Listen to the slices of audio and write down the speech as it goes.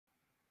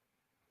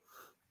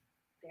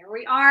There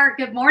we are.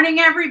 Good morning,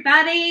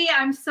 everybody.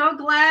 I'm so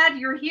glad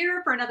you're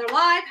here for another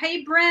live.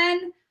 Hey,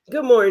 Bren.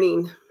 Good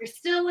morning. You're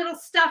still a little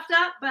stuffed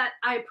up, but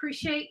I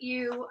appreciate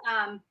you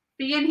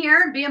being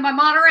here and being my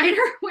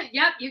moderator.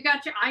 Yep, you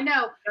got your, I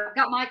know. I've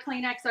got my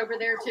Kleenex over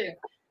there too.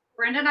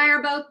 Brenda and I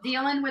are both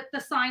dealing with the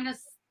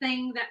sinus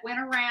thing that went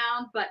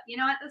around, but you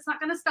know what? That's not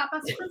going to stop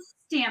us from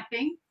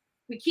stamping.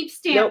 We keep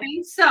stamping.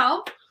 Nope.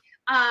 So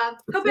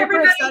hope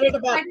everybody excited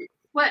about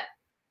what?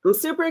 I'm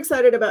super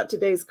excited about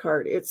today's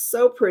card. It's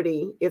so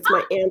pretty. It's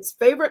my aunt's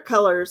favorite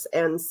colors.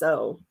 And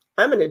so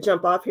I'm going to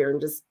jump off here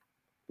and just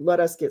let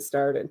us get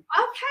started.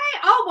 Okay.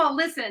 Oh, well,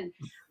 listen,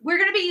 we're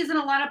going to be using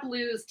a lot of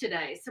blues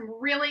today. Some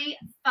really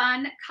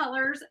fun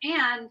colors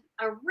and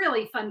a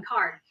really fun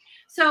card.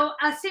 So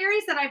a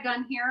series that I've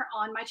done here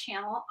on my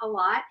channel a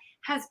lot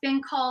has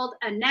been called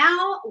a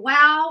Now,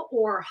 Wow,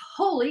 or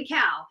Holy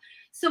Cow.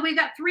 So we've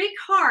got 3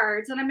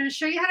 cards, and I'm going to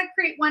show you how to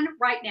create one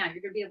right now.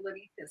 You're going to be able to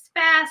make this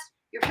fast.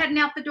 You're heading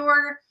out the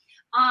door,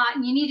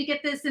 and you need to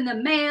get this in the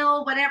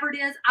mail, whatever it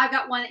is. I've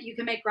got one that you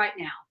can make right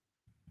now.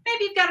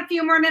 Maybe you've got a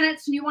few more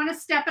minutes and you want to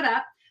step it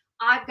up.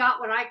 I've got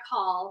what I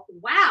call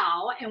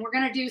wow, and we're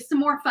going to do some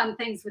more fun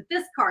things with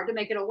this card to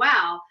make it a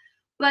wow.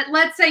 But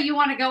let's say you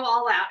want to go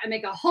all out and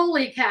make a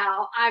holy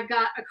cow. I've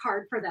got a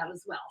card for that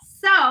as well.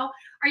 So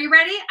are you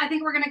ready? I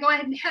think we're going to go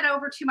ahead and head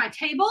over to my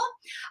table.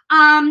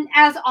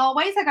 As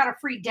always, I got a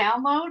free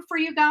download for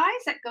you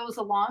guys that goes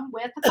along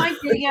with my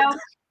video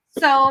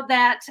so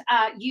that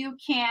you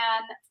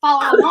can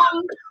follow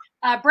along.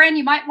 Bren,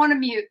 you might want to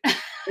mute.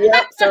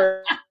 Yep,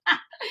 sorry.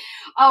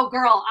 Oh,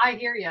 girl, I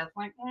hear you.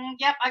 Like,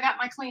 yep, I got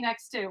my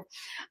Kleenex too.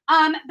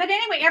 But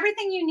anyway,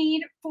 everything you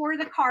need for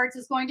the cards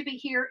is going to be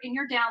here in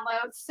your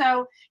downloads.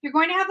 So you're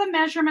going to have the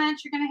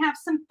measurements. You're going to have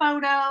some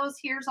photos.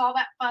 Here's all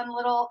that fun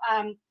little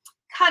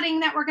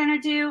cutting that we're going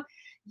to do.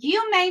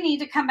 You may need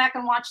to come back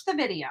and watch the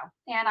video,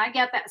 and I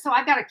get that. So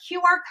I've got a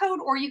QR code,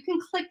 or you can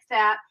click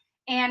that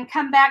and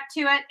come back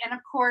to it. And of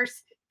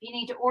course, if you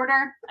need to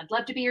order, I'd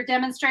love to be your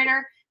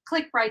demonstrator.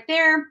 Click right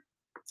there.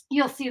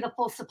 You'll see the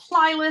full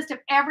supply list of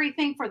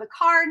everything for the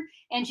card,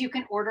 and you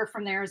can order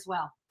from there as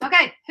well.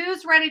 Okay,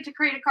 who's ready to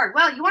create a card?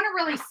 Well, you want to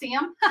really see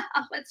them?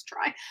 Let's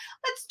try.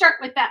 Let's start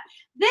with that.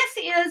 This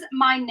is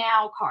my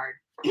Now card.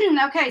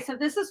 Okay, so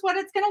this is what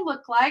it's going to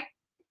look like,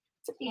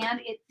 and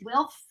it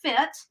will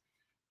fit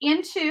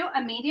into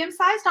a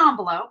medium-sized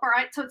envelope. All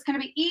right, so it's going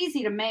to be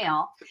easy to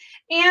mail,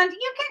 and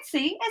you can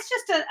see it's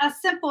just a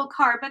simple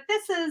card, but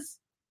this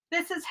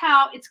is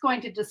how it's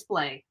going to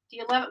display. Do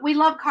you love it? We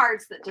love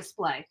cards that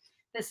display.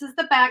 This is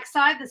the back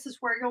side. This is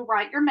where you'll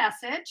write your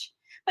message.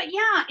 But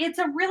yeah, it's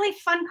a really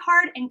fun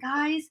card. And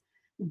guys,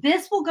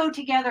 this will go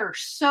together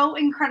so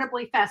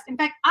incredibly fast. In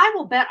fact, I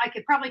will bet I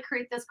could probably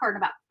create this card in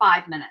about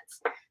 5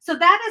 minutes. So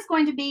that is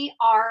going to be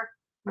our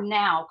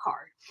Now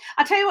card.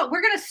 I'll tell you what,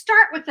 we're going to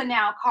start with the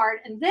Now card,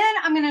 and then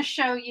I'm going to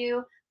show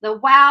you the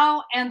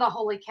Wow and the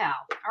Holy Cow.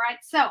 All right,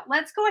 so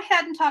let's go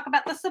ahead and talk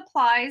about the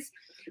supplies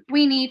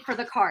we need for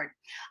the card.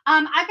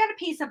 I've got a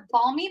piece of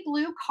balmy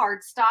blue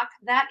cardstock.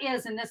 That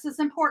is, and this is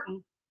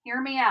important,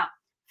 hear me out,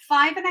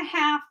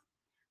 5.5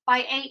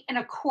 by 8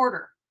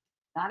 1/4.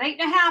 Not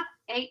 8.5,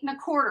 8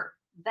 1/4.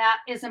 That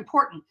is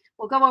important.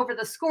 We'll go over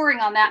the scoring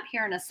on that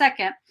here in a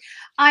second.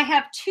 I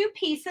have 2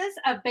 pieces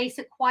of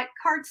basic white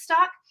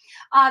cardstock.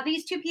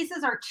 These 2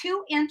 pieces are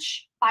 2"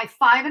 by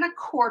 5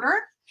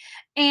 1/4.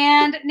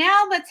 And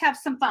now let's have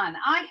some fun.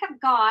 I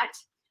have got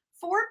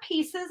 4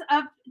 pieces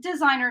of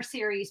designer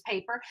series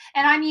paper,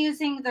 and I'm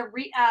using the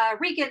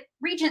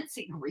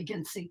Regency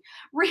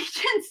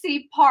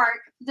Park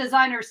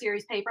designer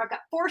series paper. I've got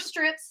 4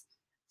 strips,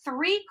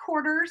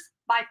 3/4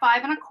 by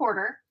 5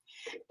 1/4.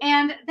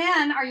 And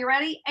then, are you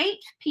ready? 8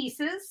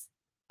 pieces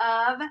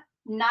of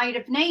Night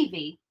of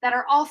Navy that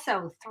are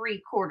also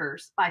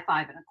 3/4 by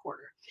 5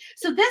 1/4.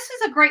 So this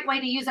is a great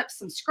way to use up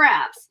some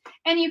scraps.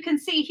 And you can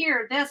see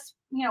here, this,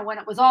 you know, when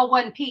it was all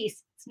one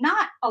piece, it's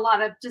not a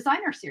lot of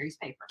designer series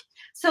paper.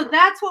 So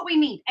that's what we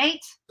need,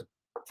 8,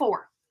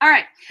 4. All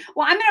right,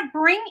 well, I'm going to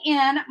bring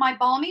in my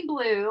balmy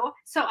blue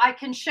so I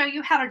can show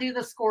you how to do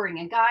the scoring.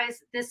 And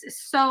guys, this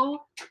is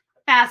so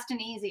fast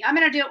and easy. I'm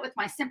going to do it with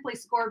my Simply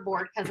Scored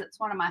board because it's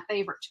one of my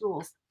favorite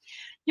tools.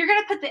 You're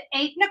going to put the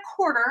 8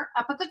 1/4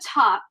 up at the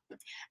top.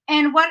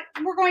 And what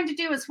we're going to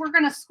do is we're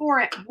going to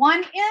score it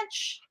 1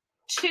 inch,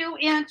 2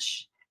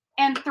 inch,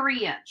 and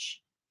 3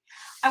 inch.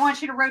 I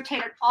want you to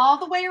rotate it all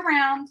the way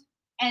around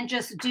and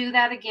just do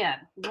that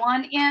again.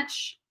 1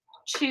 inch,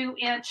 2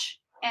 inch,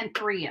 and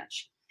 3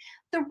 inch.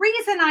 The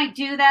reason I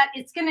do that,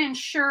 it's going to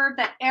ensure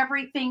that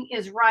everything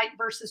is right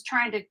versus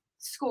trying to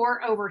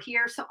score over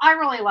here. So I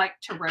really like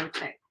to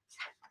rotate.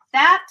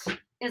 That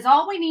is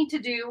all we need to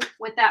do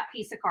with that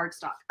piece of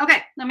cardstock.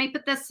 Okay, let me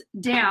put this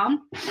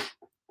down.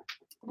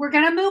 We're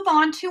going to move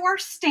on to our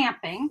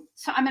stamping.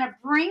 So I'm going to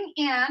bring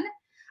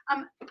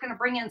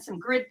in some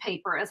grid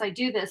paper as I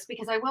do this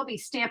because I will be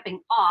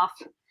stamping off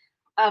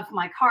of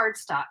my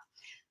cardstock.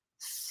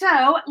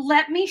 So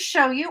let me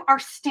show you our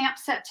stamp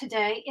set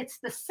today. It's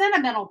the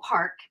Sentimental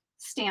Park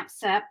stamp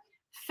set.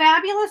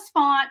 Fabulous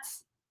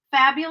fonts,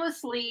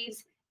 fabulous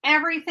leaves,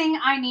 Everything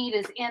I need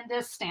is in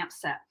this stamp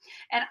set.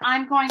 And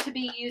I'm going to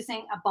be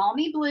using a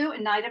balmy blue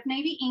and Night of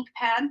Navy ink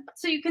pad.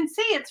 So you can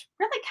see it's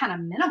really kind of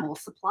minimal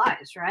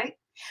supplies, right?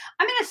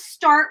 I'm going to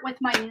start with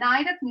my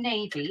Night of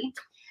Navy.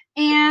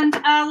 And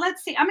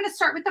let's see, I'm going to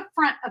start with the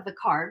front of the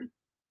card.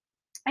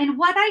 And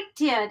what I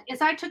did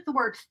is I took the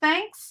word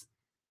thanks,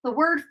 the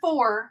word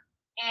for,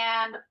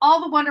 and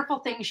all the wonderful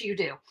things you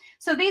do.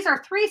 So these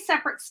are 3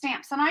 separate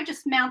stamps, and I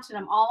just mounted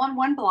them all on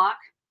one block.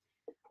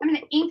 I'm going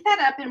to ink that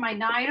up in my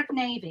Night of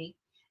Navy.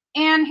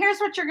 And here's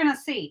what you're going to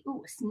see.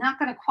 Ooh, it's not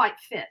going to quite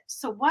fit.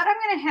 So what I'm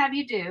going to have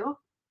you do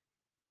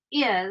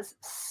is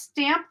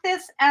stamp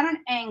this at an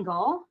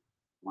angle.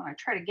 I want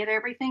to try to get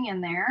everything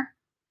in there.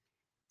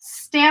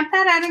 Stamp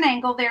that at an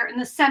angle there in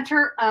the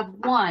center of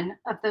one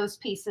of those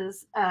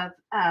pieces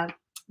of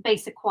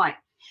basic white.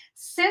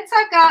 Since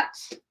I've got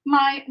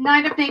my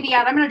Night of Navy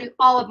out, I'm going to do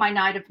all of my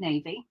Night of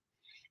Navy.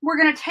 We're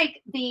going to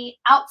take the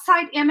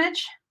outside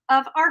image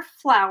of our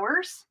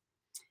flowers,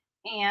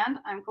 and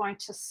I'm going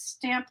to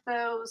stamp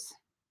those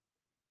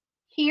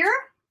here.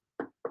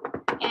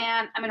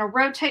 And I'm going to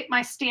rotate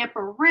my stamp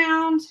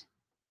around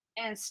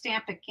and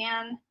stamp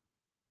again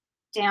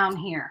down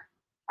here.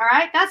 All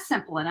right, that's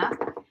simple enough.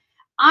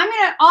 I'm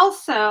going to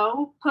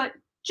also put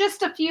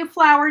just a few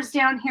flowers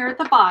down here at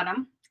the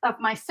bottom of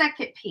my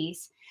second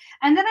piece.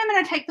 And then I'm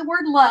going to take the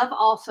word love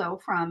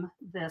also from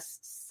this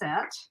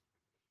set.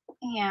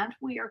 And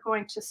we are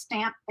going to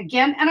stamp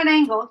again at an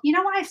angle. You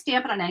know why I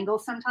stamp at an angle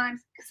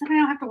sometimes? Because then I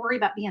don't have to worry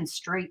about being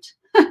straight.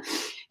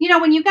 You know,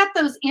 when you've got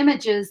those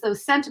images,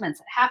 those sentiments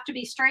that have to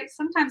be straight,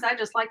 sometimes I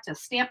just like to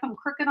stamp them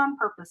crooked on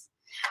purpose.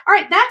 All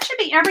right, that should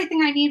be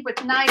everything I need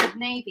with Night of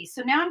Navy.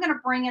 So now I'm going to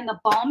bring in the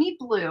balmy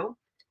blue.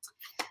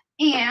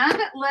 And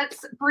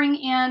let's bring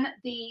in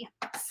the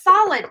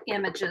solid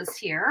images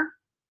here.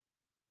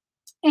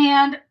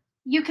 And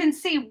you can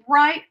see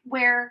right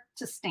where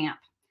to stamp.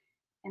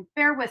 And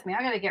bear with me,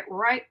 I got to get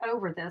right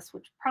over this,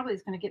 which probably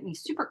is going to get me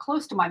super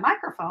close to my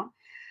microphone.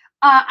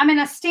 I'm going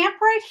to stamp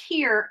right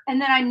here,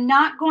 and then I'm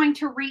not going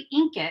to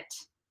re-ink it.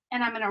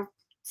 And I'm going to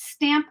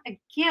stamp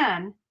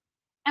again,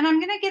 and I'm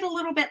going to get a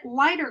little bit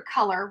lighter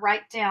color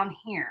right down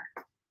here.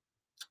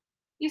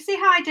 You see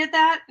how I did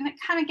that? And it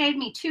kind of gave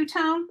me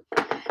two-tone.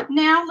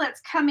 Now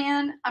let's come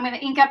in. I'm going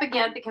to ink up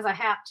again because I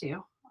have to.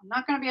 I'm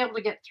not going to be able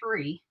to get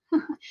 3.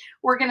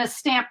 We're going to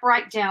stamp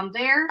right down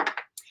there.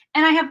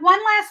 And I have one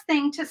last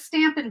thing to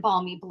stamp in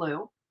balmy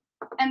blue,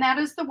 and that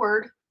is the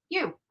word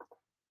you.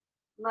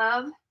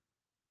 Love.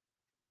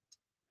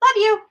 Love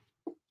you.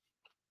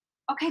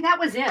 Okay, that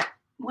was it.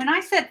 When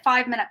I said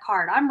 5-minute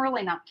card, I'm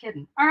really not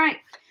kidding. All right,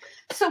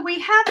 so we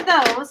have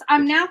those.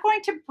 I'm now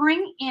going to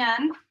bring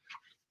in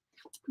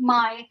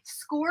my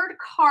scored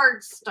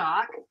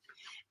cardstock,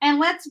 and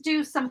let's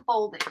do some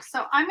folding.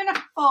 So I'm going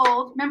to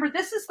fold. Remember,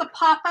 this is the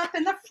pop-up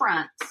in the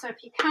front. So if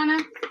you kind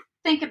of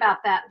think about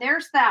that,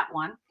 there's that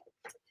one.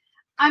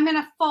 I'm going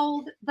to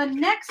fold the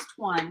next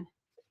one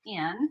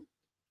in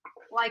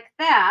like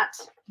that.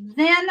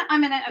 Then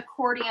I'm going to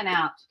accordion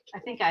out. I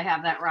think I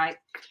have that right.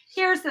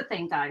 Here's the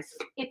thing, guys.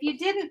 If you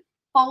didn't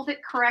fold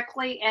it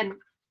correctly, and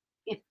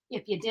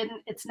if you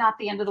didn't, it's not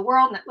the end of the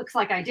world, and it looks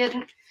like I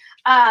didn't,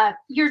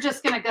 you're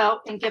just going to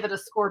go and give it a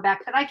score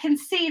back. But I can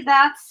see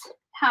that's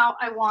how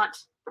I want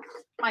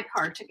my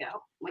card to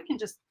go. We can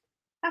just,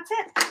 that's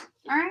it.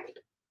 All right.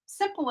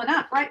 Simple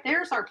enough, right?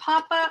 There's our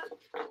pop-up.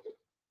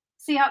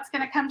 See how it's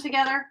going to come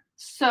together?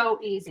 So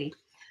easy.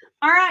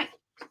 All right.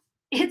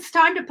 It's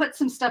time to put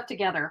some stuff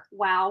together.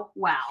 Wow,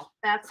 wow.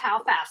 That's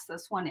how fast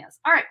this one is.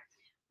 All right.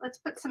 Let's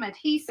put some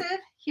adhesive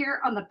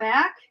here on the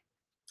back.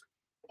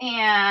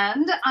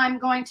 And I'm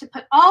going to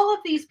put all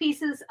of these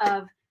pieces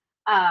of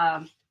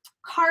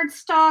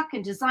cardstock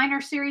and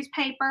designer series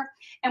paper,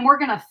 and we're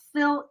going to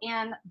fill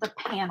in the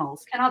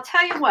panels. And I'll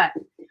tell you what,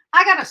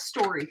 I got a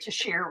story to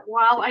share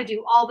while I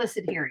do all this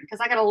adhering,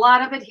 because I got a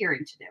lot of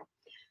adhering to do.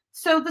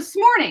 So this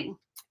morning,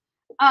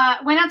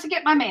 went out to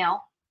get my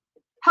mail,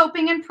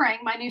 hoping and praying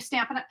my new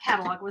Stampin' Up!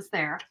 Catalog was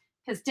there,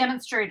 because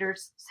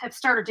demonstrators have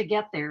started to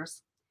get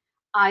theirs.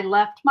 I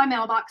left my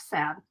mailbox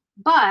sad,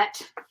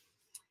 but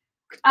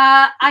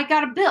I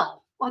got a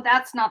bill. Well,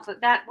 that's not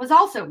that was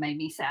also made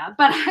me sad,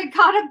 but I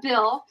got a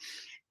bill,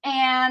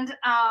 and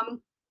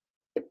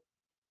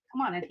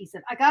come on,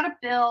 adhesive. I got a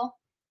bill,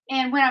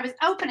 and when I was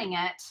opening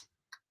it,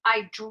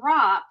 I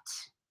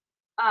dropped.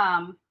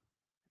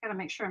 I got to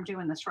make sure I'm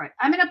doing this right.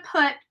 I'm going to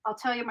put, I'll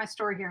tell you my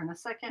story here in a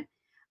second.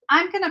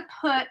 I'm going to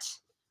put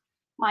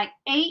my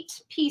 8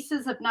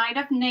 pieces of Night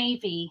of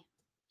Navy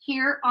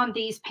here on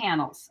these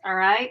panels. All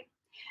right.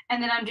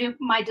 And then I'm doing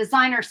my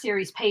designer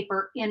series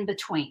paper in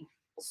between.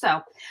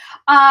 So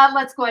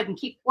let's go ahead and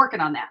keep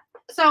working on that.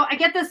 So I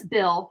get this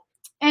bill,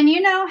 and you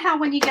know how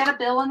when you get a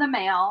bill in the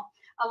mail,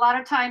 a lot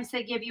of times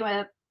they give you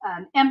an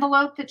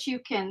envelope that you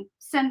can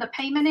send the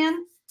payment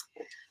in.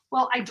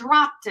 Well, I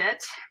dropped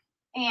it.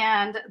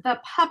 And the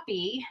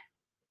puppy,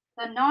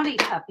 the naughty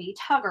puppy,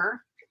 Tugger,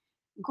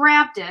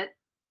 grabbed it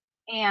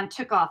and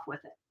took off with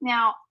it.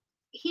 Now,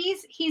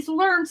 he's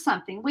learned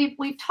something.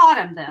 We've taught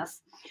him this.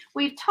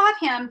 We've taught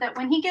him that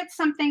when he gets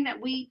something that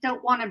we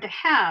don't want him to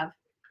have,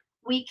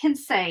 we can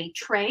say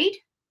trade.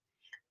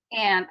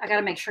 And I got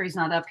to make sure he's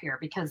not up here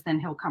because then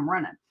he'll come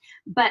running.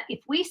 But if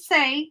we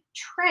say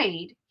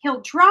trade,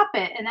 he'll drop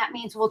it. And that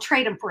means we'll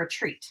trade him for a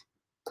treat.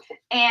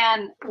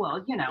 And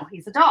well, you know,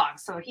 he's a dog,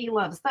 so he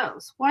loves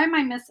those. Why am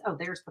I missing? Oh,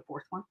 there's the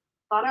fourth one.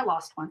 Thought I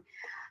lost one.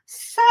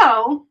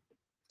 So,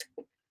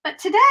 but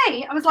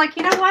today I was like,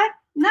 you know what?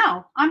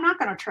 No, I'm not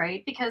going to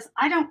trade because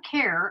I don't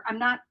care. I'm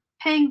not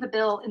paying the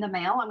bill in the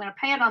mail. I'm going to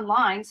pay it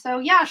online. So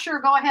yeah,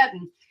 sure. Go ahead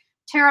and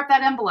tear up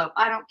that envelope.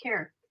 I don't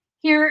care.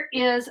 Here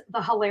is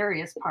the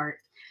hilarious part.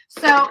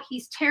 So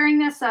he's tearing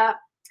this up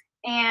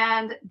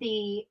and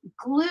the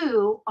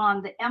glue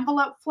on the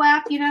envelope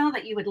flap, you know,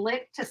 that you would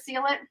lick to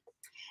seal it,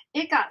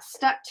 it got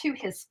stuck to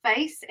his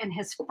face and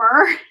his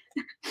fur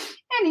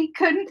and he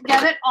couldn't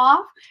get it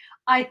off.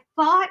 I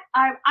thought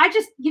I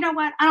just, you know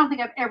what? I don't think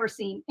I've ever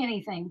seen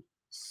anything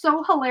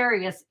so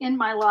hilarious in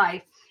my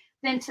life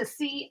than to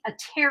see a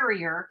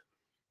terrier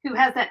who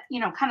has that,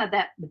 you know, kind of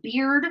that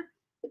beard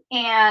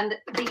and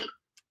the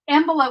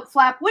envelope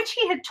flap, which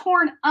he had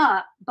torn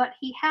up, but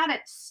he had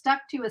it stuck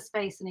to his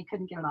face and he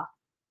couldn't get it off.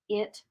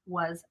 It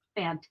was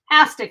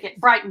fantastic. It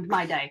brightened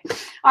my day.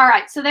 All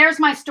right, so there's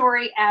my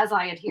story as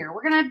I adhere.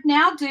 We're going to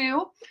now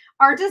do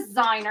our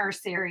designer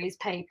series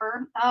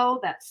paper. Oh,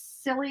 that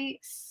silly,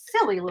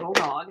 silly little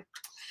dog.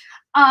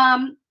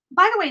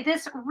 By the way,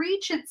 this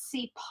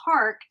Regency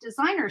Park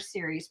designer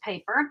series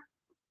paper,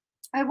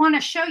 I want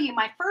to show you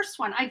my first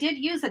one. I did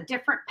use a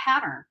different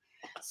pattern.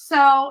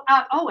 So,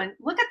 oh, and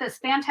look at this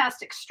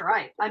fantastic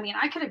stripe. I mean,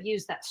 I could have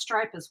used that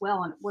stripe as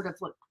well and it would have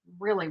looked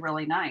really,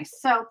 really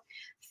nice. So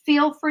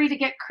feel free to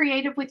get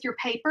creative with your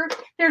paper.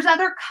 There's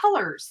other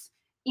colors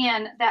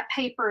in that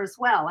paper as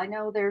well. I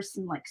know there's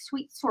some like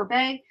sweet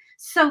sorbet.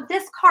 So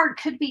this card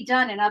could be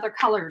done in other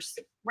colors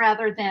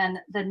rather than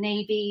the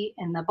navy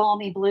and the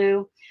balmy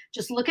blue.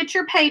 Just look at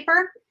your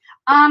paper.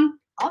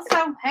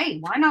 Also, hey,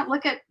 why not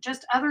look at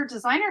just other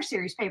designer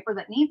series paper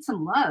that needs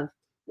some love?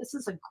 This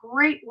is a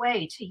great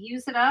way to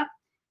use it up,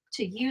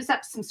 to use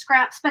up some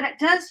scraps, but it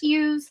does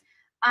use,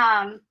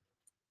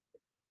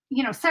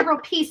 you know, several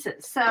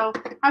pieces. So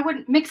I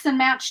wouldn't mix and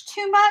match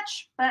too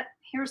much, but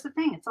here's the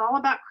thing. It's all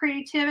about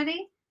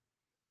creativity.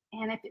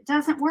 And if it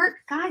doesn't work,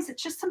 guys,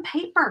 it's just some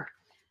paper.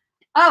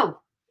 Oh,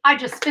 I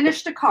just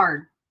finished a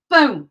card.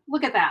 Boom.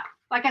 Look at that.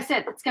 Like I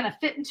said, it's going to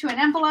fit into an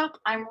envelope.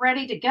 I'm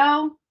ready to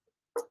go.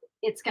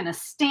 It's going to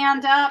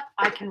stand up.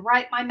 I can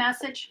write my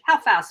message. How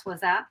fast was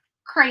that?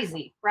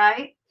 Crazy,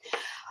 right?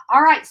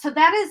 All right, so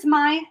that is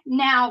my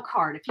now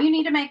card. If you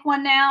need to make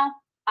one now,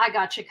 I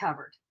got you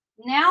covered.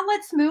 Now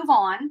let's move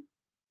on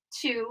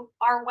to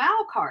our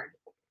wow card.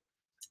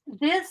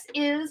 This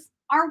is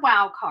our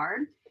wow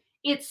card.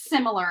 It's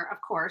similar, of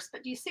course,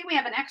 but do you see we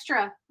have an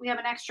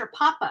extra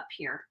pop-up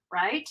here,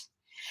 right?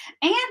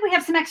 And we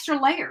have some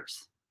extra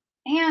layers.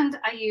 And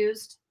I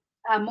used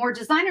more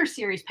designer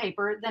series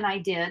paper than I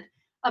did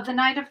of the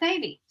Night of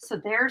Navy. So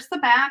there's the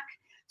back.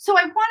 So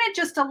I wanted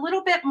just a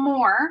little bit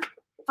more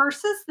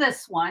versus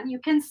this one. You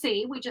can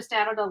see we just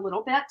added a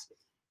little bit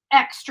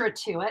extra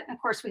to it. And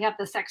of course, we have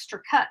this extra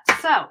cut.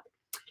 So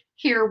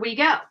here we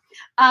go.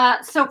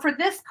 So for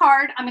this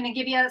card, I'm going to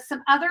give you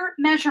some other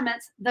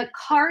measurements. The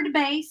card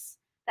base,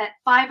 that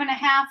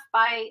 5.5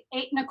 by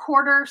 8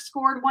 1/4,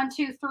 scored 1,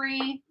 2,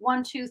 3,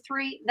 1, 2,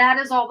 3. That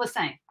is all the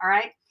same. All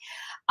right.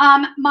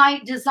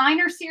 My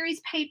designer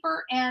series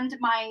paper and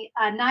my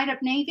Night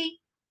of Navy,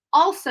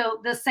 also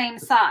the same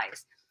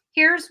size.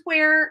 Here's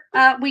where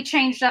we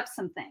changed up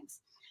some things.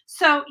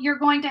 So you're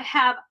going to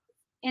have,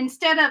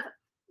 instead of,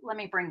 let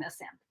me bring this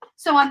in.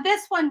 So on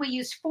this one, we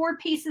used 4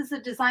 pieces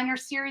of designer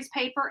series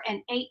paper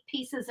and 8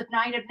 pieces of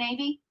Night of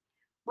Navy.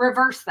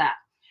 Reverse that.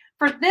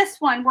 For this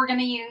one, we're going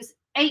to use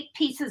 8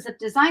 pieces of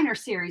designer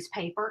series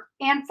paper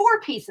and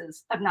 4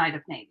 pieces of Night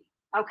of Navy.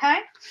 Okay.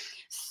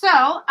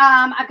 So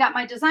I've got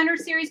my designer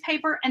series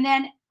paper, and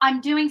then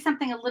I'm doing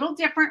something a little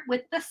different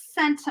with the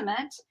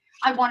sentiment.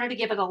 I wanted to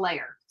give it a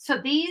layer. So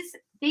these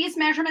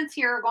measurements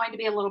here are going to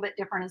be a little bit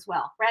different as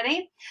well.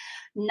 Ready?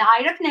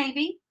 Night of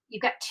Navy.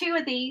 You've got 2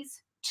 of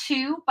these,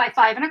 2 by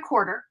 5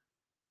 1/4,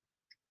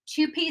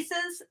 2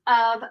 pieces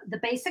of the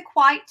basic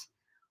white,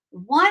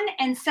 1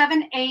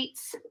 7/8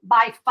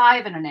 by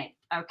 5 1/8.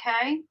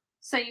 Okay.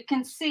 So you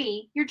can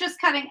see you're just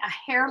cutting a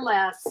hair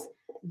less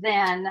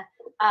than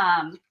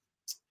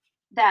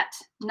that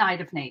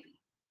Night of Navy.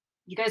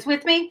 You guys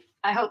with me?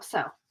 I hope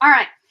so. All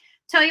right.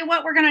 Tell you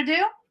what we're going to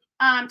do.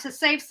 To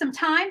save some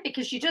time,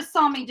 because you just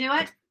saw me do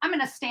it, I'm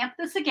going to stamp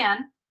this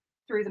again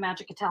through the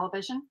magic of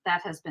television.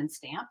 That has been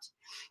stamped.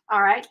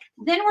 All right.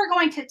 Then we're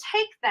going to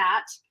take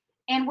that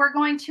and we're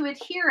going to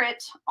adhere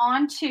it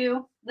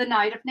onto the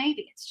Night of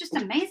Navy. It's just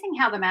amazing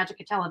how the magic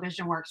of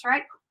television works,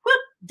 right?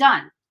 Whoop,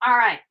 done. All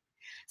right.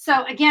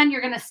 So again,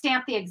 you're going to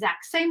stamp the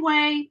exact same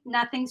way.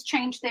 Nothing's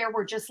changed there.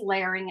 We're just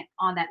layering it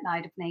on that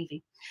Night of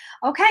Navy.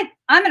 Okay.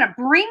 I'm going to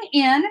bring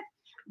in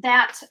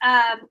that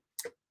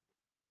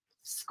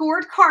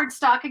scored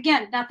cardstock.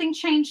 Again, nothing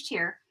changed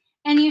here.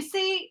 And you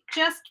see,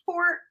 just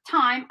for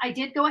time, I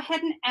did go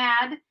ahead and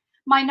add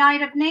my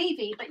Night of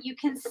Navy, but you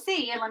can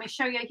see, and let me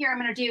show you here, I'm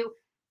going to do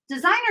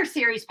designer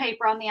series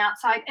paper on the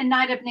outside and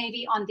Night of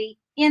Navy on the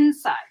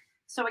inside.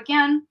 So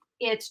again,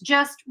 it's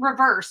just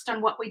reversed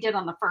on what we did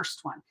on the first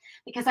one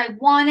because I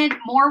wanted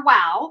more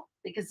wow,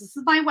 because this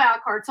is my wow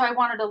card. So I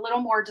wanted a little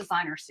more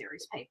designer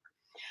series paper.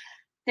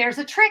 There's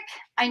a trick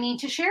I need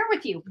to share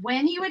with you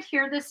when you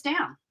adhere this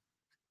down.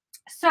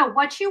 So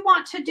what you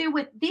want to do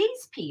with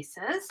these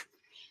pieces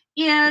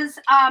is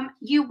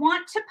you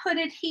want to put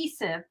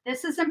adhesive.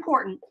 This is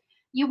important.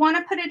 You want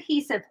to put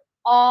adhesive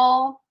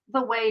all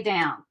the way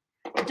down.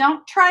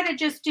 Don't try to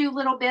just do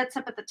little bits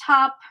up at the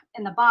top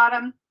and the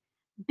bottom.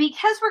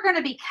 Because we're going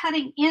to be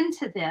cutting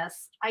into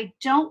this, I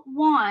don't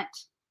want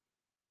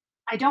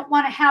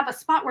to have a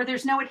spot where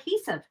there's no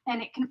adhesive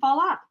and it can fall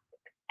off.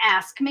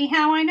 Ask me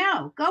how I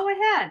know. Go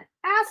ahead.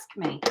 Ask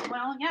me.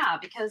 Well, yeah,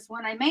 because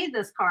when I made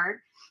this card,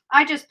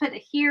 I just put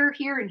it here,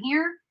 here, and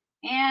here,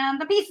 and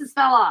the pieces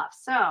fell off.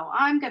 So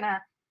I'm going to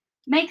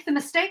make the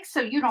mistake so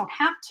you don't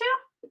have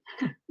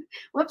to.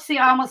 Whoopsie,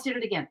 I almost did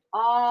it again.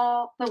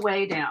 All the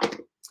way down.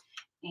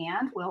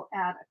 And we'll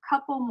add a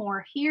couple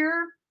more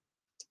here.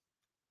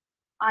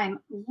 I'm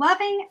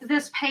loving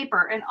this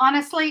paper. And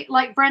honestly,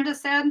 like Brenda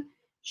said,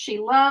 she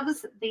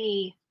loves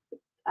the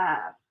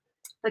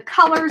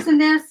colors in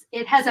this.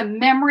 It has a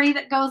memory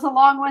that goes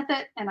along with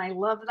it. And I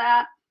love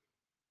that.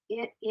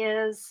 It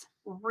is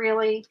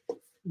really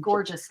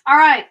gorgeous. All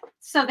right.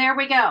 So there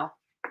we go.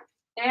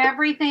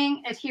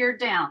 Everything adhered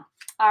down.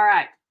 All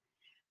right.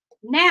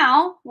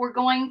 Now we're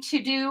going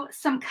to do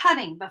some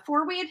cutting.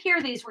 Before we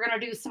adhere these, we're going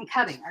to do some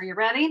cutting. Are you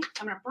ready?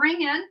 I'm going to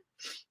bring in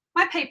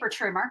my paper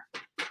trimmer.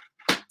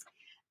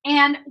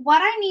 And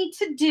what I need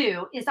to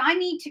do is I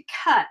need to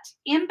cut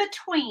in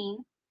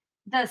between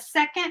the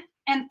second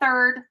and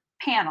third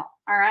panel.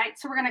 All right.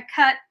 So we're going to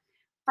cut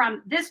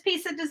from this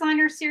piece of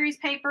designer series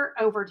paper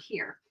over to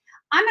here.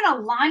 I'm going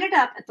to line it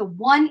up at the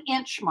 1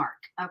 inch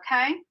mark.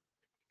 Okay.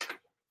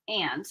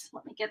 And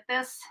let me get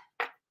this.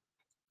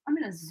 I'm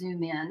going to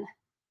zoom in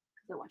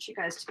because I want you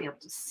guys to be able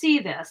to see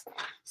this.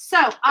 So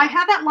I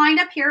have that lined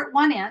up here at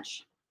 1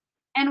 inch.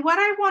 And what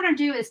I want to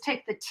do is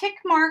take the tick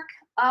mark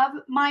of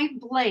my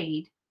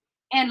blade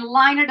and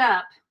line it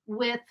up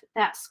with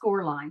that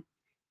score line.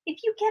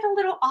 If you get a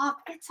little off,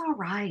 it's all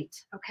right,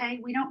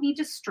 okay? We don't need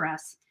to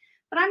stress.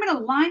 But I'm going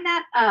to line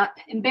that up,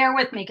 and bear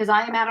with me because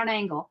I am at an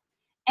angle.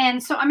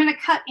 And so I'm going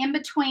to cut in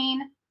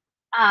between.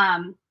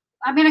 I'm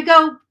going to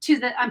go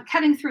to I'm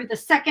cutting through the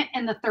second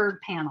and the third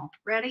panel.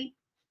 Ready?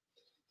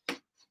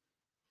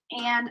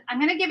 And I'm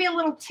going to give you a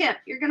little tip.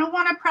 You're going to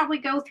want to probably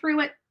go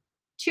through it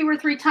 2 or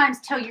 3 times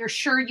till you're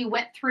sure you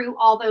went through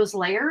all those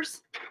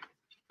layers.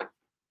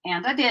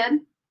 And I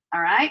did.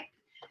 All right.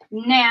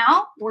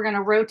 Now we're going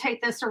to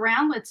rotate this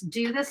around. Let's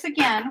do this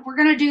again. We're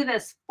going to do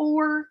this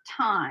 4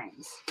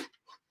 times.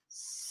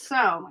 So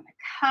I'm going to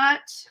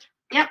cut.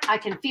 Yep, I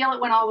can feel it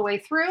went all the way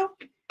through.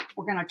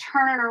 We're going to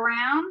turn it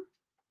around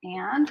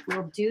and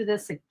we'll do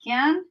this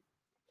again.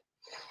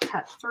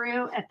 Cut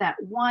through at that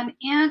 1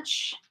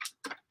 inch.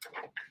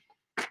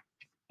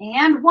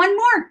 And one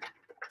more.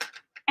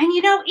 And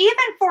you know,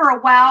 even for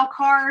a wow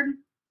card,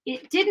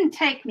 it didn't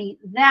take me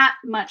that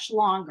much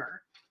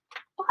longer.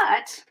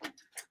 But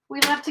we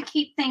love to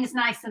keep things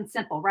nice and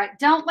simple, right?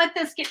 Don't let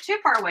this get too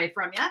far away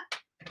from you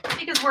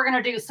because we're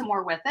going to do some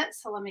more with it.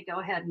 So let me go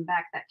ahead and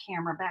back that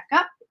camera back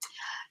up.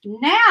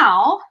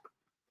 Now,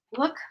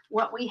 look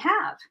what we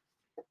have.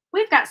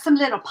 We've got some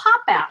little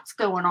pop-outs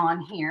going on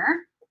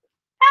here.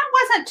 That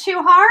wasn't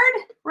too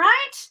hard,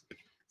 right?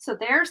 So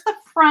there's the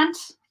front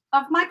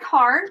of my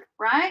card,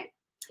 right?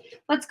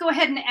 Let's go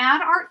ahead and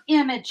add our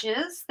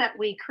images that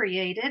we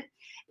created.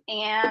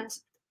 And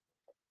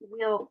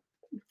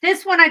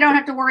this one I don't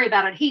have to worry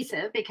about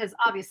adhesive because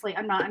obviously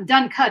I'm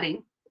done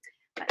cutting.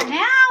 But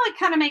now it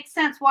kind of makes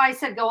sense why I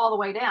said go all the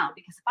way down,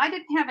 because if I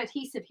didn't have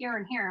adhesive here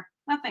and here,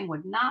 nothing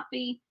would not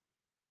be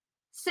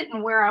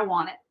sitting where I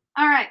want it.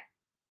 All right,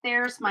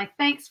 there's my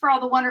thanks for all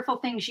the wonderful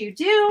things you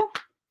do.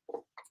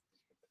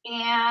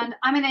 And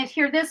I'm going to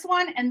adhere this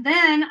one, and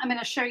then I'm going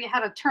to show you how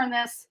to turn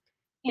this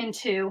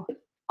into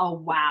a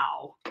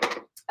wow.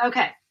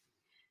 Okay,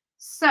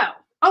 so,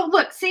 oh,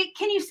 look, see,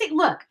 can you see?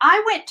 Look,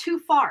 I went too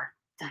far.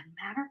 Doesn't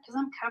matter because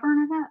I'm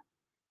covering it up.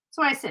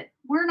 So I said,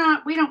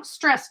 we don't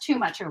stress too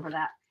much over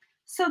that.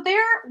 So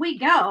there we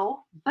go.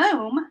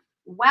 Boom.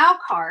 Wow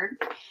card.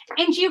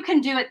 And you can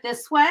do it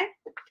this way.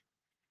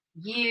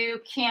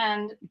 You've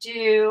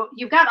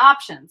got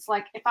options.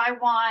 Like if I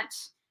want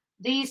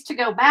these to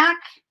go back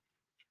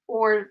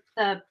or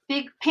the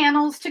big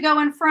panels to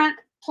go in front,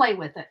 play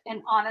with it.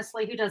 And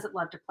honestly, who doesn't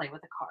love to play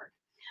with a card?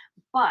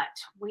 But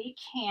we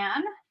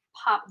can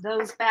pop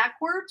those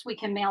backwards. We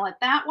can mail it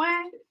that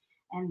way.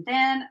 And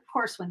then, of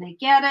course, when they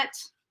get it,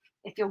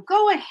 if you'll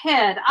go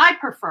ahead, I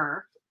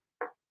prefer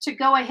to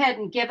go ahead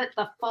and give it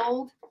the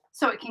fold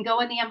so it can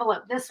go in the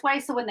envelope this way.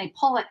 So when they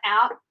pull it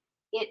out,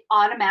 it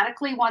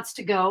automatically wants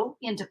to go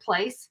into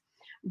place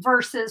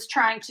versus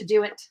trying to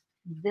do it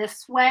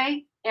this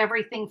way,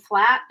 everything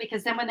flat,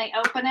 because then when they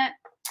open it,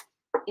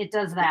 it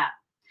does that.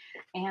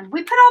 And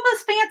we put all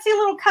those fancy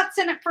little cuts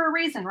in it for a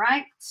reason,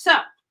 right? So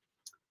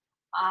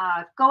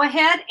go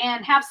ahead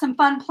and have some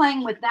fun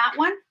playing with that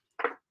one.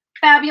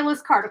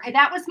 Fabulous card. Okay,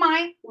 that was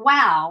my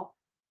wow.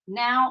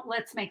 Now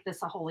let's make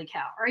this a holy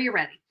cow. Are you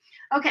ready?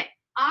 Okay,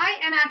 I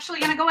am actually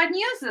going to go ahead and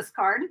use this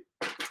card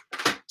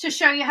to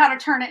show you how to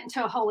turn it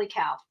into a holy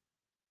cow.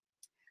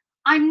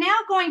 I'm now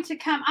going to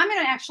I'm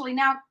going to actually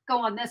now go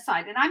on this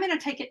side, and I'm going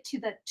to take it to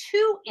the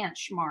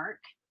 2-inch mark.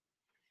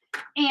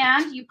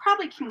 And you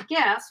probably can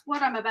guess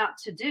what I'm about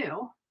to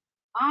do.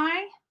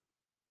 I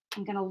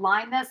am going to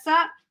line this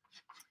up,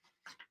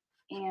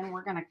 and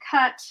we're going to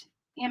cut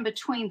in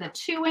between the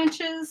 2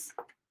 inches.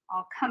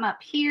 I'll come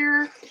up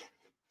here.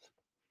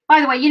 By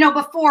the way, you know,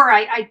 before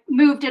I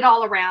moved it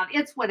all around,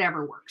 it's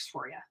whatever works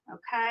for you,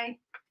 okay?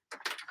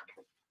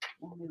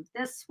 We'll move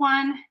this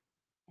one,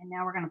 and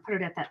now we're going to put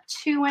it at that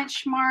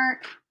 2-inch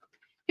mark,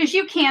 because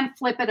you can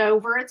flip it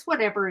over. It's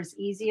whatever is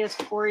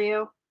easiest for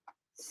you.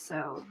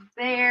 So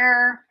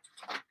there,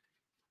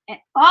 and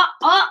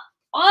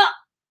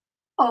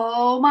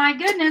oh my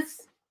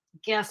goodness.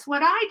 Guess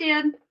what I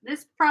did?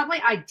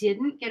 I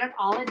didn't get it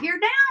all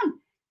adhered down.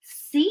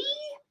 See?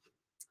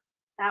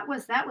 That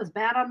was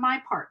bad on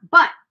my part,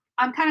 but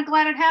I'm kind of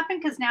glad it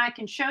happened, because now I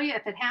can show you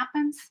if it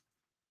happens.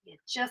 You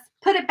just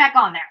put it back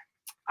on there.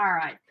 All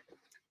right.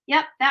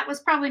 Yep, that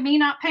was probably me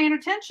not paying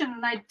attention,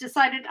 and I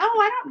decided, oh,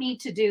 I don't need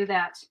to do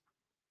that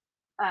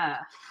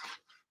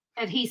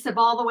adhesive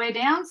all the way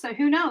down, so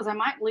who knows, I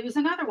might lose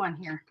another one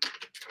here.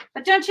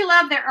 But don't you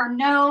love, there are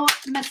no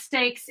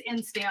mistakes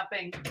in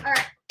stamping. All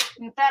right,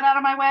 move that out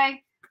of my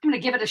way. I'm going to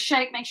give it a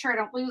shake, make sure I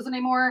don't lose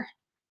anymore.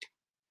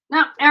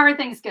 No,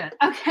 everything's good.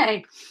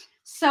 Okay,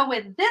 so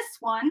with this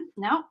one,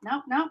 no,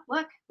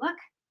 look.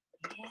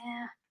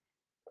 Yeah,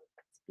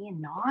 it's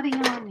being naughty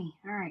on me.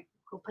 All right,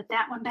 we'll put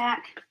that one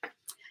back.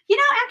 You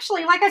know,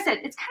 actually, like I said,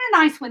 it's kind of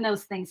nice when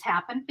those things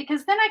happen,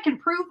 because then I can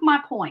prove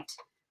my point.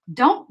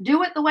 Don't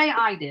do it the way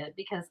I did,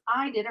 because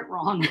I did it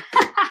wrong.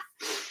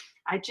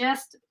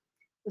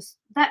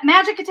 That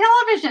magic of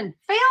television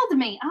failed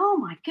me. Oh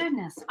my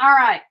goodness. All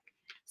right.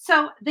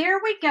 So there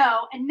we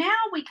go. And now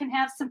we can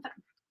have some fun.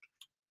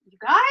 You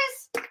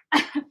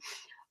guys,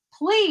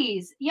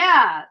 please.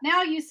 Yeah.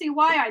 Now you see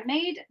why I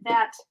made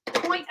that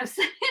point of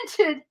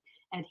scented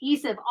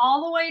adhesive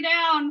all the way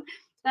down.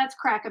 That's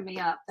cracking me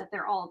up that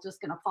they're all just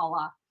going to fall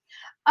off.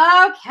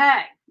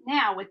 Okay.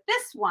 Now with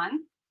this one,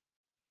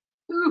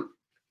 ooh,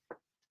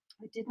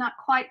 I did not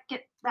quite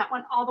get that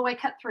one all the way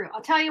cut through.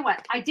 I'll tell you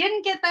what, I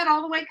didn't get that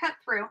all the way cut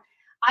through.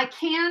 I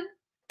can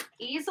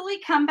easily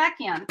come back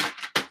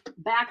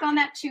on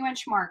that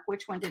 2-inch mark.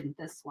 Which one didn't?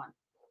 This one.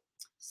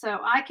 So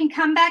I can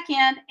come back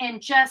in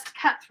and just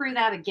cut through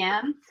that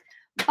again.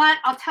 But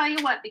I'll tell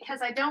you what,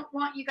 because I don't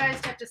want you guys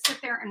to have to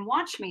sit there and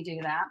watch me do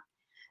that,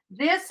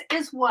 this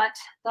is what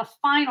the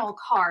final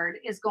card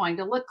is going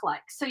to look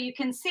like. So you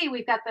can see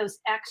we've got those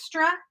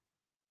extra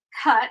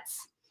cuts.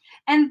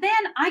 And then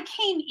I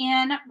came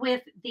in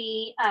with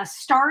the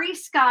Starry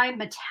Sky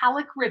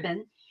metallic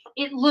ribbon.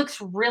 It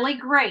looks really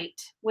great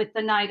with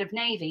the Night of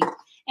Navy.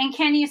 And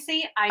can you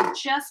see, I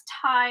just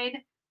tied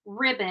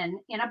ribbon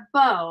in a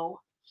bow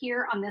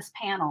here on this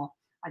panel.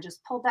 I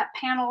just pulled that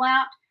panel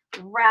out,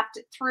 wrapped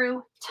it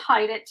through,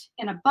 tied it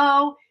in a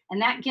bow,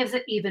 and that gives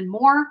it even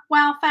more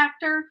wow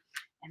factor.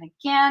 And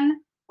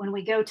again, when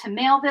we go to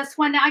mail this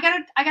one, now I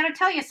gotta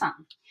tell you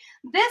something.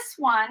 This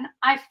one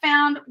I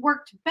found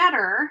worked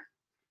better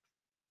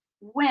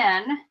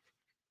when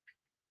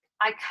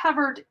I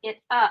covered it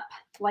up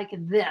like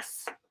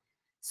this.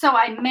 So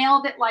I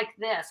mailed it like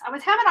this. I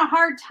was having a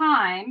hard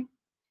time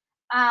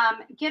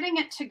getting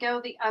it to go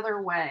the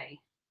other way.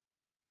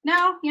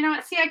 No, you know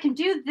what? See, I can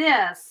do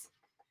this,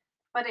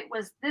 but it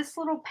was this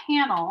little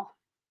panel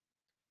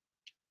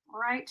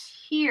right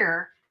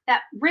here.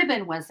 That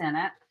ribbon was in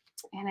it,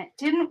 and it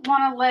didn't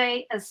want to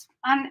lay as,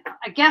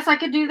 I guess I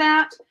could do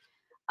that.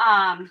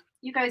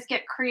 You guys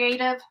get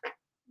creative,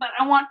 but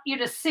I want you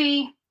to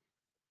see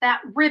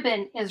that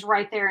ribbon is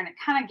right there, and it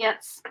kind of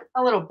gets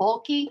a little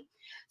bulky.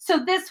 So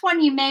this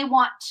one you may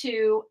want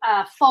to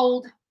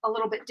fold a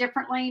little bit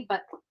differently,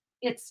 but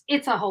it's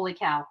a holy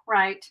cow,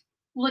 right?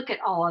 Look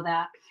at all of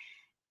that.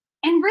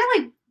 And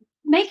really,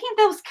 making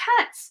those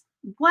cuts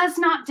was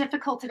not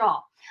difficult at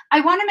all. I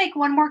want to make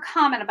one more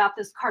comment about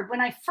this card. When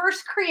I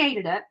first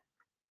created it,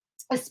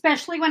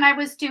 especially when I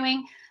was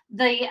doing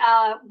the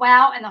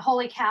wow and the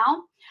holy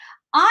cow,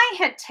 I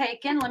had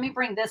taken, let me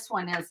bring this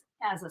one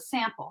as a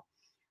sample.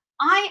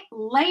 I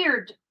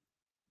layered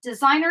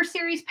designer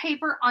series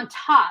paper on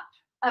top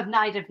of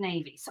Night of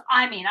Navy. So,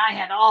 I mean, I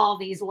had all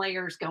these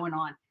layers going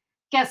on.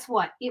 Guess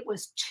what? It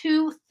was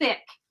too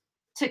thick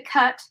to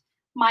cut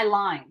my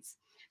lines.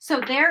 So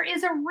there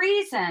is a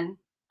reason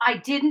I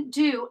didn't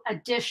do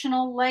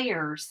additional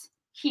layers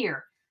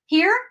here.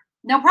 Here,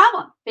 no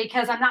problem,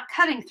 because I'm not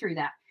cutting through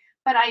that.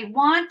 But I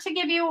want to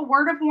give you a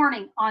word of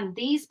warning on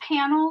these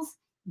panels.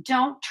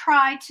 Don't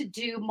try to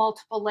do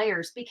multiple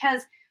layers,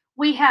 because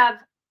we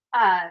have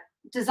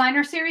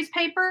designer series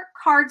paper,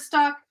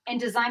 cardstock, and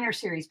designer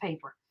series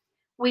paper.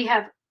 We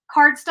have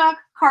cardstock,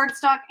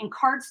 and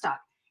cardstock.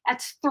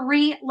 That's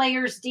 3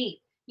 layers deep.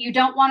 You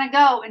don't want to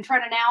go and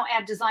try to now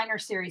add designer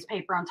series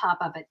paper on top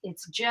of it.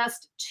 It's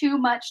just too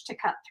much to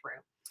cut through.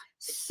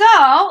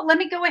 So let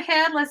me go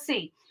ahead. Let's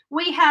see.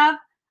 We have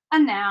a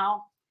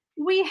now.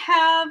 We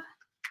have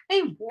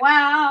a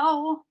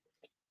wow.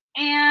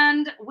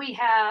 And we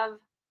have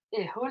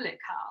a holy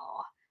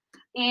cow.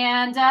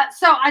 And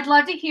so I'd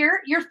love to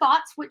hear your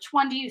thoughts. Which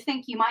one do you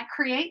think you might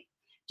create?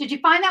 Did you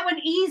find that one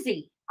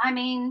easy? I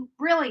mean,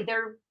 really,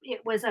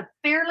 it was a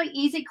fairly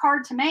easy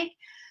card to make.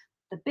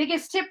 The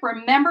biggest tip,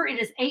 remember, it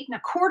is 8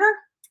 1/4,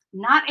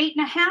 not 8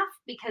 1/2,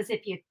 because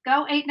if you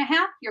go 8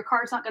 1/2, your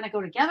card's not going to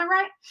go together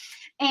right.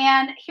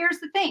 And here's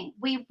the thing.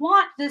 We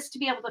want this to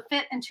be able to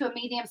fit into a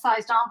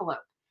medium-sized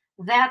envelope.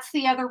 That's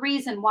the other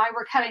reason why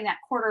we're cutting that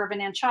 1/4 of an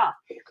inch off.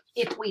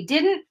 If we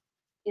didn't,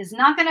 it's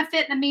not going to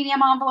fit in a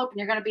medium envelope and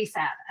you're going to be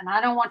sad. And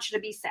I don't want you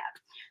to be sad.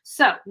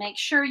 So make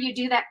sure you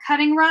do that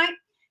cutting right.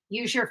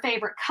 Use your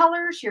favorite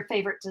colors, your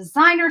favorite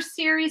designer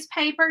series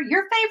paper,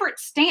 your favorite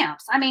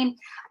stamps. I mean,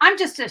 I'm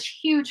just a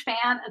huge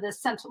fan of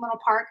this Sentimental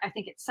Park. I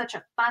think it's such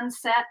a fun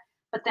set,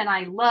 but then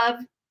I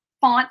love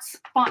fonts.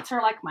 Fonts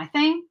are like my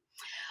thing.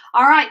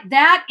 All right,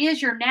 that is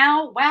your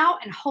now, wow,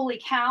 and holy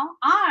cow.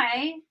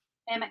 I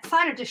am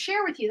excited to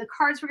share with you the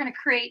cards we're going to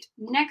create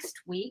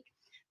next week.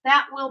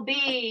 That will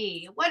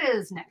be, what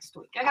is next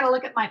week? I got to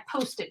look at my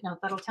Post-it note.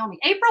 That'll tell me.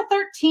 April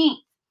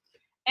 13th.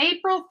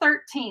 April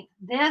 13th.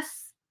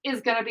 This is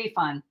going to be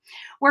fun.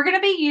 We're going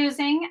to be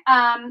using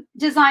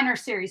designer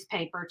series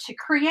paper to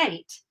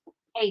create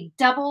a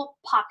double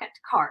pocket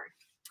card.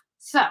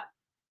 So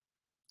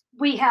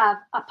we have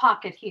a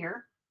pocket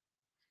here.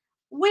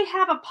 We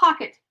have a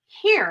pocket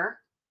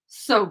here.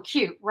 So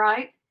cute,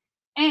 right?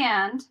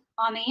 And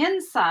on the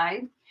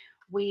inside,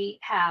 we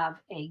have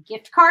a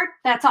gift card.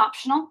 That's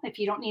optional. If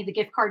you don't need the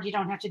gift card, you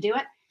don't have to do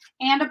it.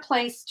 And a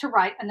place to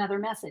write another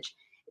message.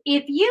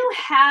 If you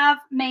have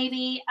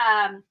maybe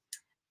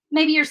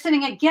you're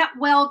sending a get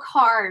well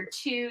card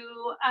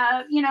to,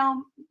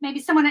 maybe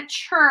someone at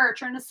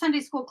church or in a Sunday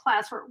school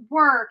class or at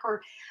work,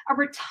 or a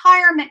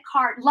retirement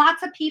card.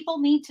 Lots of people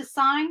need to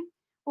sign.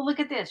 Well,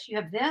 look at this. You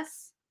have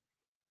this.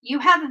 You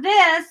have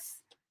this.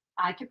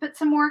 I could put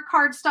some more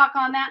cardstock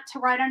on that to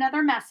write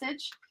another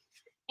message.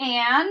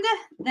 And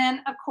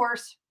then, of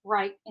course,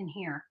 right in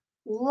here.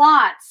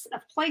 Lots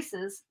of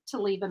places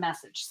to leave a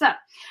message. So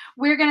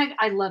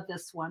I love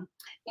this one.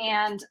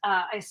 And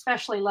I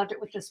especially loved it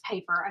with this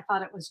paper. I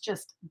thought it was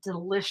just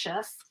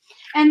delicious.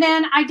 And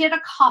then I did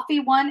a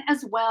coffee one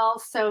as well.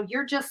 So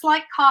you're just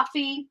like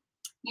coffee.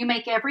 You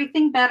make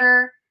everything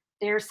better.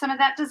 There's some of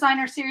that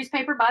designer series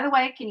paper. By the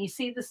way, can you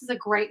see this is a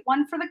great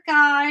one for the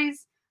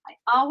guys? I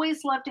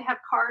always love to have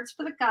cards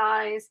for the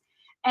guys.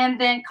 And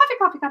then coffee,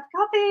 coffee, coffee,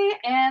 coffee,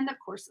 and of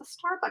course a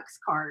Starbucks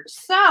card.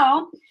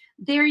 So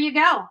there you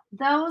go.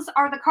 Those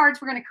are the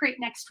cards we're going to create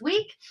next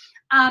week.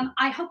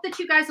 I hope that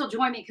you guys will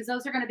join me because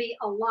those are going to be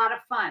a lot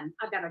of fun.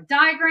 I've got a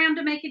diagram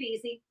to make it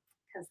easy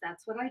because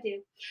that's what I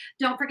do.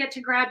 Don't forget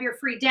to grab your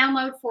free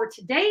download for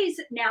today's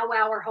Now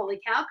Wow or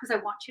Holy Cow because I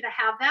want you to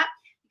have that.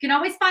 You can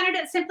always find it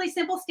at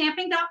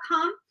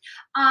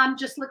simplysimplestamping.com.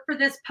 Just look for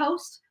this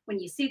post. When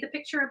you see the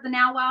picture of the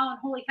Now Wow and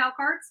Holy Cow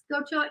cards,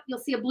 go to it. You'll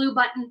see a blue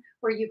button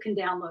where you can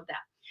download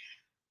that.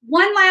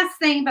 One last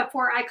thing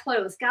before I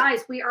close.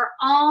 Guys, it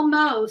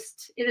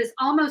is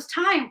almost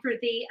time for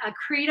the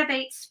Creative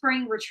 8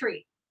 Spring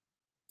Retreat.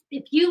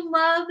 If you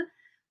love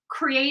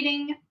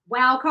creating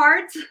wow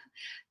cards,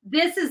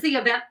 this is the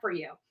event for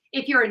you.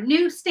 If you're a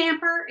new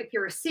stamper, if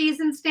you're a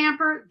seasoned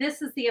stamper,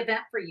 this is the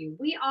event for you.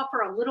 We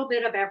offer a little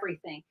bit of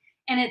everything.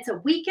 And it's a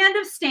weekend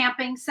of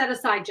stamping set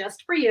aside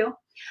just for you.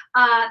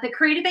 The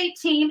Creative 8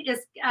 team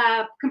is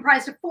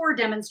comprised of 4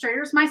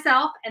 demonstrators,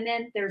 myself, and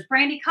then there's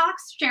Brandy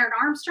Cox, Sharon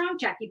Armstrong,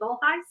 Jackie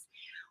Bullheis.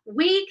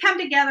 We come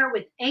together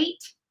with 8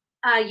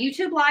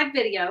 YouTube live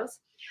videos.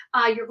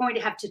 You're going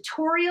to have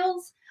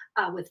tutorials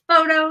with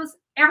photos,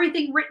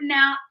 everything written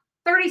out,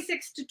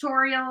 36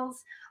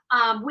 tutorials.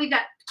 We've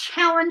got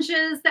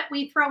challenges that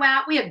we throw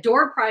out. We have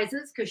door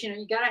prizes because,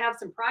 you got to have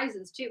some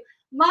prizes too.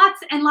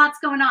 Lots and lots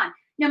going on.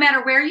 No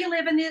matter where you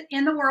live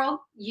in the world,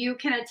 you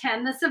can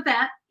attend this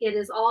event. It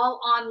is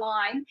all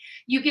online.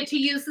 You get to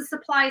use the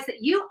supplies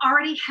that you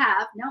already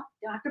have. No,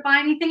 you don't have to buy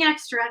anything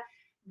extra.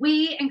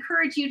 We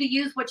encourage you to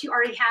use what you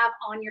already have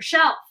on your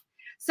shelf.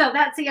 So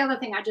that's the other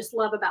thing I just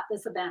love about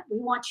this event. We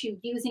want you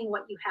using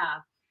what you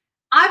have.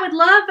 I would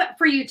love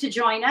for you to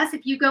join us.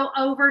 If you go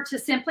over to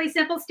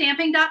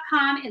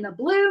simplysimplestamping.com, in the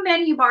blue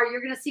menu bar,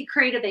 you're going to see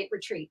Creative 8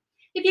 Retreat.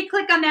 If you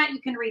click on that,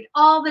 you can read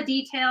all the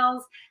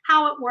details,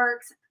 how it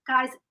works.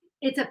 Guys,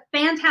 it's a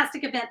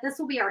fantastic event. This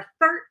will be our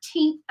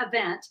 13th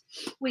event.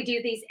 We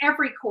do these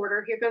every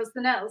quarter. Here goes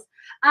the nose.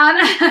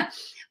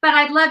 But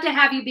I'd love to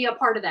have you be a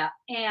part of that.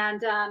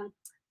 And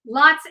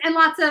lots and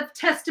lots of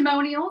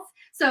testimonials.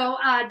 So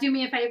do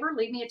me a favor,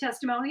 leave me a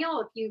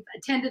testimonial. If you've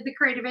attended the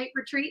Creative 8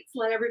 retreats,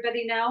 let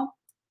everybody know.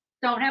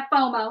 Don't have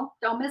FOMO.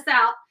 Don't miss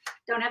out.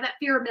 Don't have that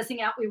fear of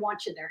missing out. We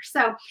want you there.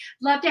 So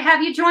love to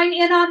have you join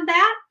in on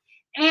that.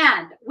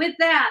 And with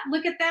that,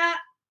 look at that.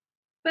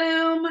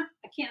 Boom.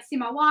 I can't see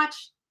my watch.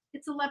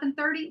 It's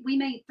 11:30. We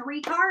made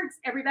 3 cards,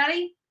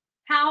 everybody.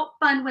 How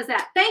fun was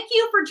that? Thank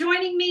you for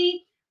joining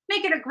me.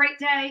 Make it a great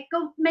day.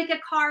 Go make a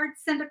card,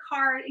 send a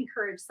card,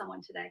 encourage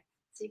someone today.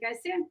 See you guys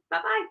soon.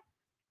 Bye-bye.